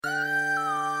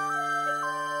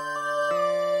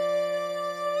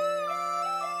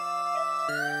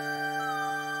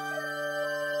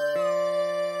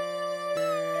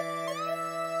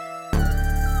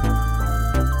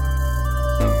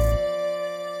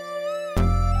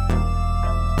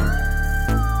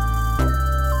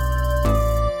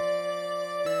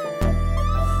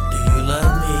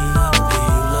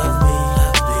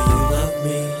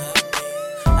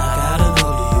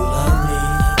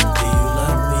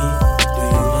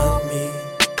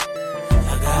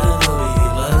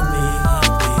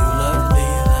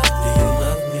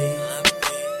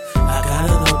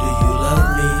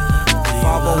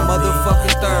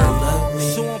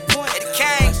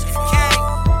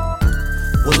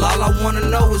Well, all I wanna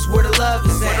know is where the love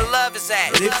is at. Where the love is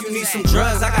at. But if you need some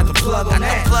drugs, I got the plug on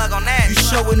that. You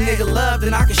show a nigga love,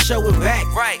 then I can show it back.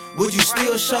 Right. Would you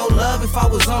still show love if I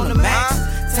was on the max?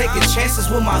 Taking chances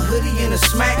with my hoodie and a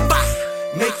smack.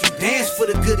 Make you dance for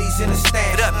the goodies in the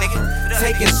stash. What up, nigga?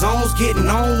 Taking zones, getting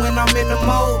on when I'm in the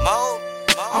mode.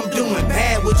 I'm doing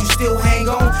bad, would you still hang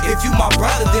on? If you my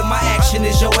brother, then my action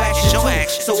is your action too.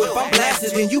 So if I'm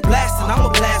blasted, then you blasting, I'ma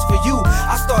blast for you.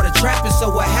 I started trapping,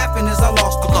 so what happened is I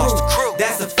lost the crew.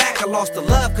 That's a fact, I lost the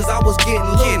love, cause I was getting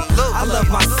loose. I love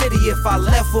my city, if I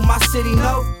left, will my city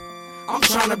know? I'm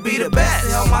tryna be the best,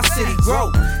 help my city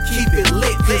grow. Keep it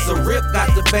lit, cause the Rip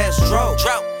got the best dro.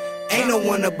 Ain't no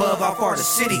one above how far the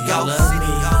city goes.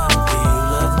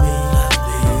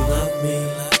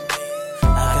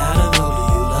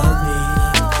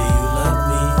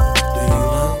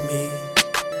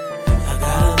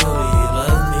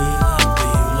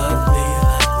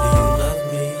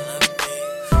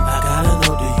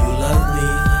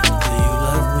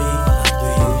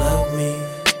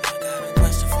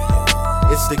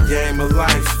 It's the game of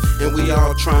life, and we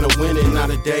all trying to win it. Not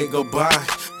a day go by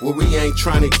where we ain't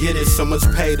trying to get it. So much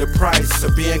pay the price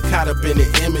of being caught up in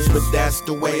the image, but that's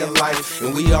the way of life.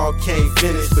 And we all can't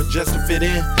finish, but just to fit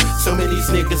in, some of these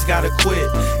niggas gotta quit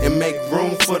and make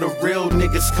room for the real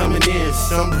niggas coming in.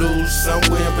 Some lose, some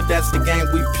win, but that's the game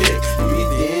we pick. You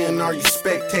either in or you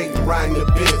spectating, riding the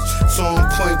bench. So on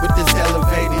point with this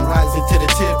elevating, rising to the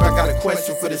tip. I got a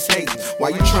question for this hating. Why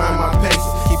you trying my patience?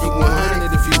 Keep it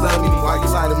 100 if you love me. Why you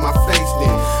light in my face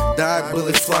then? Die,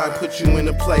 bullets fly, put you in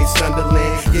a place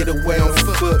underland. Get away on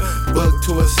foot, book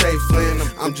to a safe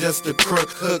land. I'm just a crook,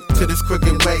 hooked to this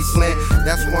crooked wasteland.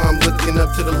 That's why I'm looking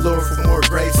up to the Lord for more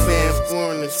grace fans.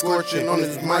 Flooring and scorching on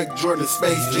this Mike Jordan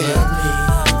Space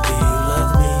Jam.